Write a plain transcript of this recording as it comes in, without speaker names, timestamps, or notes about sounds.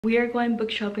We are going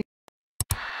book shopping.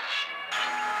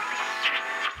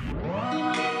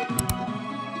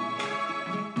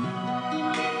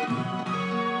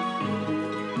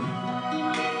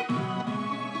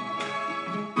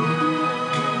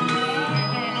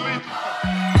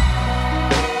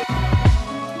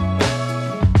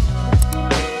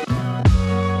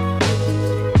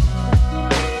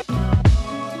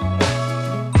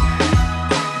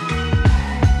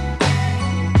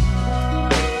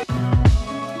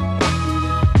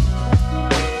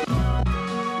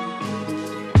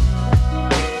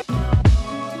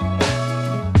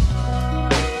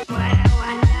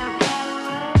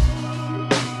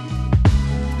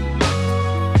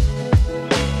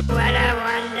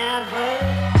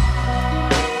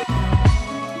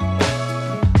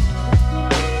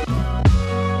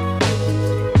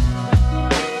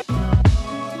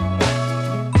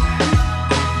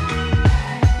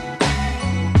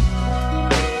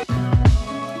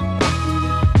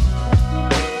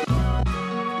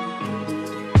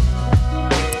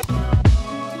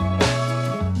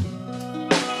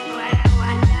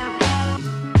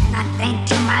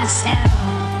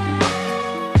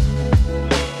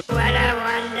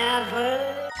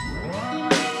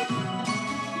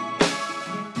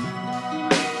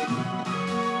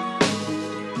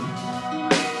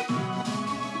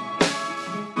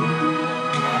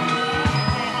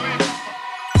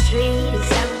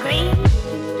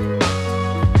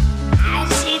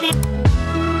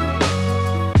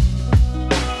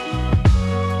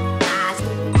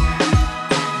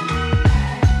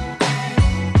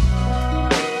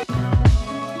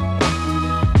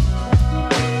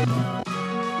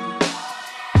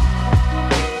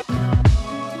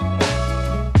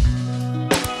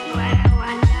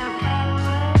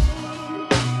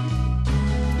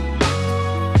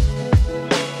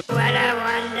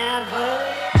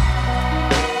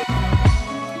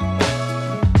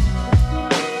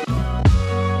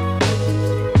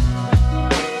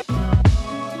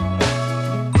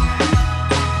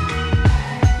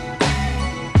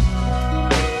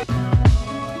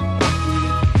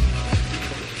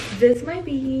 This might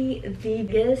be the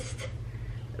biggest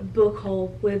book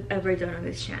haul we've ever done on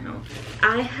this channel.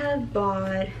 I have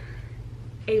bought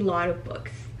a lot of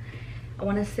books, I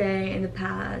want to say, in the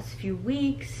past few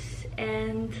weeks,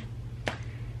 and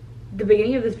the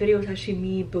beginning of this video was actually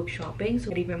me book shopping,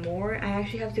 so even more. I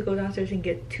actually have to go downstairs and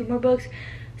get 2 more books.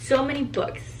 So many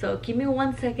books, so give me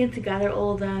 1 second to gather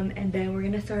all of them, and then we're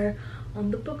gonna start on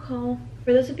the book haul.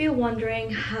 For those of you wondering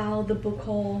how the book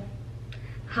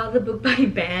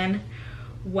buying ban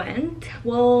went,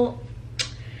 well,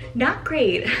 not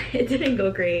great. It didn't go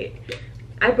great.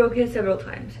 I broke it several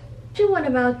times. I went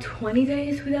about 20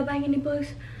 days without buying any books,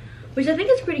 which I think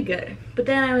is pretty good, but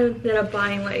then I ended up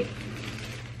buying like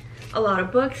a lot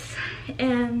of books.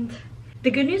 And the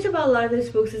good news about a lot of these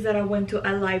books is that I went to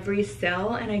a library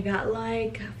sale and I got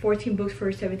like 14 books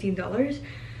for $17,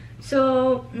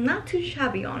 so not too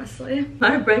shabby, honestly.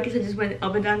 My break is I just went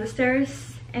up and down the stairs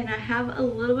and I have a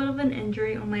little bit of an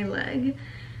injury on my leg,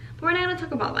 but we're not gonna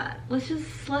talk about that. Let's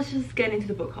just get into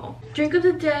the book haul. Drink of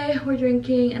the day, we're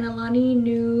drinking an Alani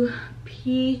Nu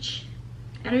peach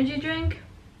energy drink.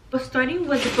 But starting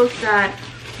with the books that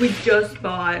we just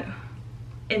bought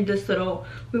in this little,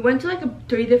 we went to like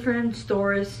 3 different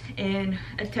stores in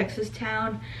a Texas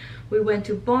town. We went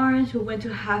to Barnes, we went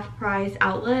to Half Price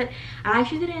Outlet. I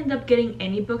actually didn't end up getting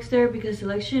any books there because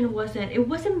selection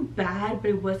wasn't bad, but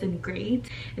it wasn't great.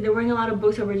 And there weren't a lot of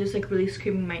books that were just like really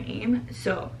screaming my name.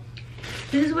 So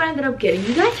this is what I ended up getting.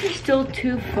 You guys are still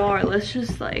too far. Let's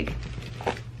just like,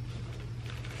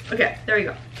 okay, there we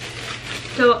go.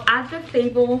 So at the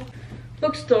Fable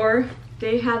bookstore,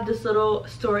 they have this little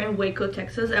store in Waco,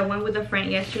 Texas. I went with a friend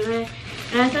yesterday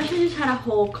and I essentially just had a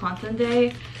whole content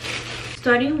day.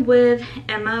 Starting with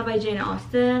Emma by Jane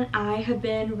Austen, I have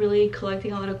been really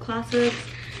collecting a lot of classics.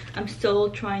 I'm still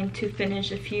trying to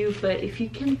finish a few, but if you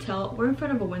can tell, we're in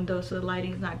front of a window, so the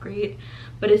lighting is not great.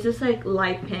 But it's this like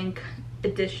light pink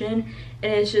edition,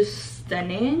 and it's just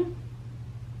stunning.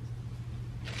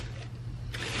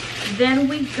 Then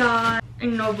we got a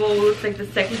novel. It's like the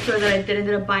second store that I did end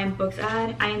up buying books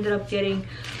at. I ended up getting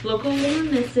Local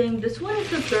Woman Missing. This one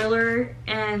is a thriller,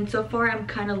 and so far I'm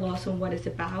kind of lost on what it's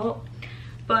about.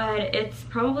 But it's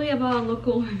probably about a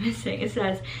local woman missing. It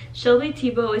says, Shelby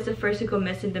Tebow is the first to go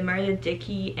missing. The Meredith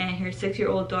Dickey and her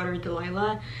 6-year-old daughter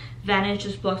Delilah vanished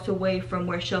just blocks away from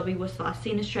where Shelby was last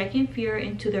seen, striking fear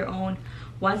into their own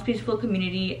once peaceful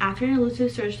community. After an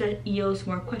elusive search that yields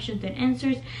more questions than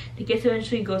answers, the case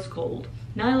eventually goes cold.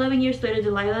 Now 11 years later,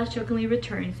 Delilah shockingly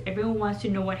returns. Everyone wants to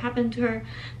know what happened to her,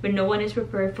 but no one is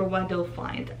prepared for what they'll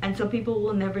find. And some people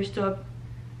will never stop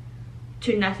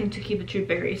to nothing to keep the truth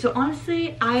buried. So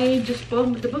honestly, I just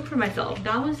bought the book for myself.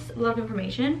 That was a lot of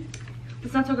information.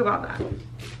 Let's not talk about that.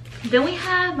 Then we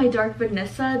have My Dark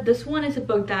Vanessa. This one is a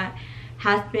book that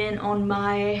has been on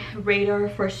my radar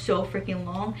for so freaking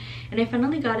long, and I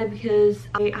finally got it because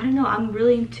I don't know, I'm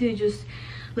really into just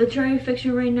literary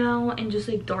fiction right now and just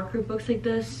like darker books like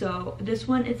this. So this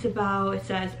one, it's about, it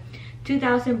says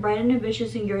 2000, bright and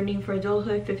ambitious and yearning for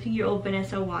adulthood, 50-year-old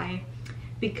Vanessa Y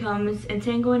becomes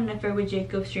entangled in an affair with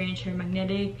Jacob Strange, her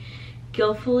magnetic,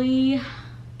 skillful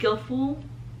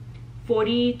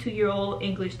 42-year-old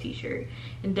English teacher.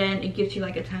 And then it gives you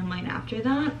like a timeline after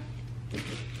that.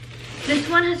 This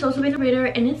one has also been a reader,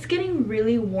 and it's getting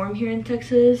really warm here in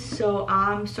Texas, so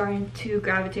I'm starting to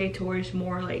gravitate towards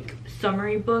more like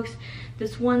summery books.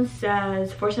 This one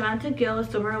says, for Samantha Gill,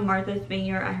 summer on Martha's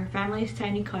Vineyard at her family's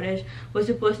tiny cottage was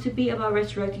supposed to be about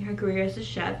resurrecting her career as a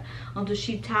chef, until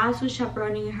she tasked with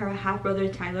chaperoning her half-brother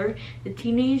Tyler. The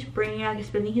teenage brainiac is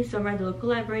spending his summer at the local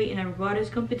library in a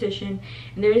robotics competition,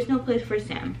 and there is no place for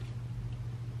Sam,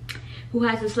 who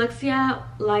has dyslexia,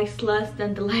 likes less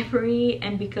than the library,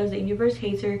 and because the universe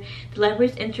hates her, the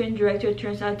library's interim director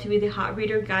turns out to be the hot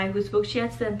reader guy whose book she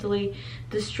accidentally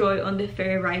destroyed on the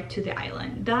ferry ride to the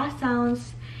island. That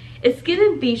sounds, it's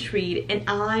given beach read, and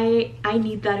I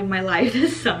need that in my life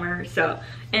this summer, so,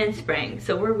 and spring.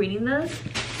 So we're reading this.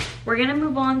 We're gonna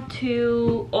move on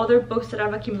to other books that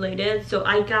I've accumulated. So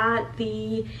I got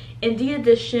the indie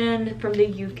edition from the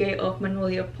UK of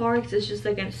Magnolia Parks. It's just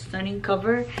like a stunning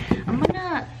cover. I'm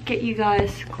gonna get you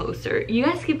guys closer. You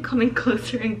guys keep coming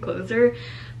closer and closer,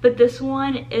 but this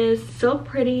one is so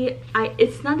pretty.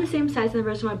 It's not the same size as the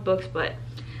rest of my books, but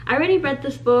I already read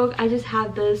this book. I just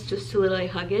have this just to literally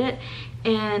hug it,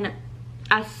 and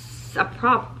as a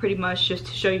prop pretty much, just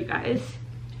to show you guys.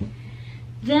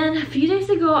 Then a few days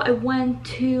ago, I went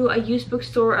to a used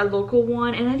bookstore, a local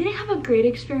one, and I didn't have a great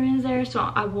experience there, so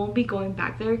I won't be going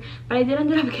back there. But I did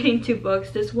end up getting 2 books.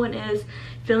 This one is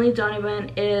Finley Donovan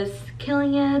is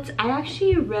Killing It. I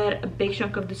actually read a big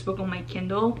chunk of this book on my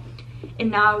Kindle,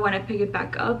 and now I want to pick it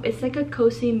back up. It's like a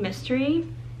cozy mystery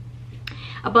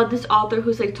about this author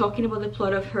who's like talking about the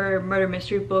plot of her murder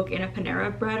mystery book in a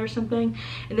Panera Bread or something,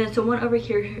 and then someone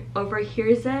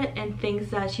overhears it and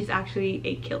thinks that she's actually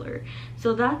a killer.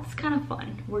 So that's kind of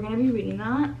fun. We're gonna be reading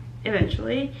that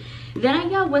eventually. Then I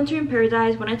got Winter in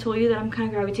Paradise. When I told you that I'm kind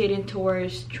of gravitating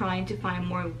towards trying to find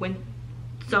more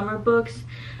summer books,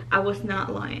 I was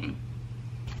not lying.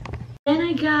 Then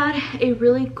I got a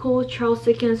really cool Charles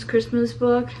Dickens Christmas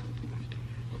book.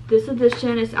 This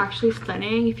edition is actually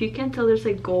stunning. If you can tell, there's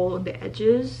like gold on the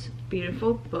edges.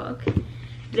 Beautiful book.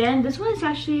 Then this one is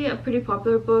actually a pretty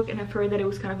popular book, and I've heard that it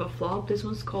was kind of a flop. This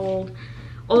one's called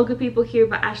All Good People Here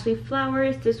by Ashley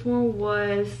Flowers. This one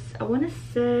was, I want to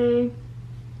say,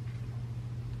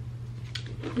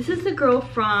 this is the girl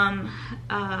from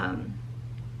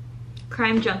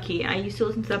Crime Junkie. I used to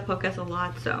listen to that podcast a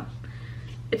lot, so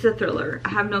it's a thriller. I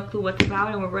have no clue what it's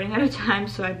about, and we're running out of time,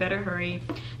 so I better hurry.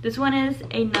 This one is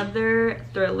another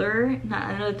thriller,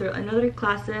 not another thriller, another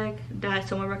classic that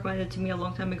someone recommended to me a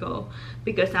long time ago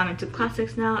because I'm into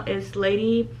classics now. Is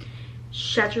Lady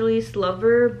Chatterley's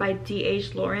Lover by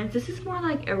D.H. Lawrence. This is more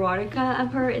like erotica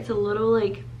of her. It's a little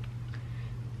like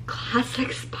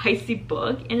classic spicy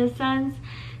book in a sense,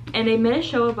 and they made a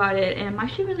show about it, and I'm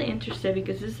actually really interested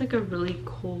because this is like a really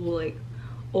cool like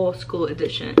old school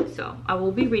edition, so I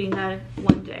will be reading that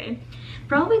one day.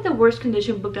 Probably the worst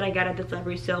condition book that I got at this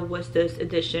library sale was this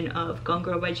edition of Gone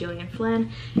Girl by Gillian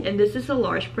Flynn, and this is a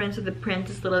large print, so the print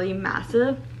is literally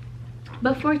massive,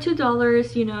 but for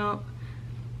 $2, you know,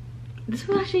 this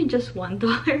was actually just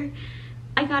 $1.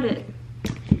 I got it.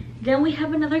 Then we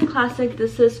have another classic.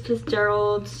 This is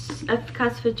F.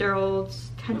 Cass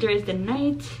Fitzgerald's Tender is the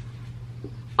Night.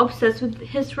 Obsessed with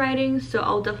his writing, so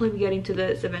I'll definitely be getting to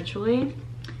this eventually.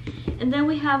 And then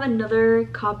we have another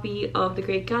copy of The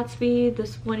Great Gatsby.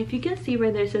 This one, if you can see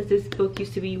right there, it says this book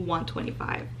used to be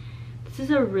 $125. This is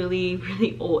a really,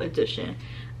 really old edition.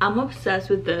 I'm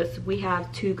obsessed with this. We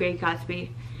have 2 Great Gatsby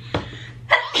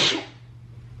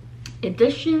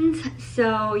editions.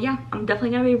 So yeah, I'm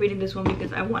definitely gonna be reading this one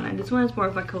because I want it. This one is more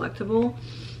of a collectible.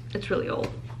 It's really old.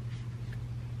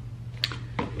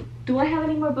 Do I have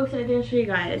any more books that I didn't show you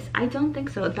guys? I don't think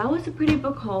so. That was a pretty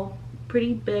book haul.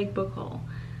 Pretty big book haul.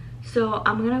 So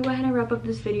I'm gonna go ahead and wrap up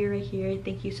this video right here.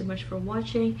 Thank you so much for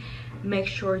watching. Make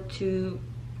sure to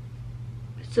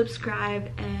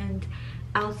subscribe, and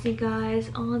I'll see you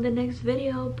guys on the next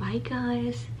video. Bye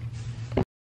guys.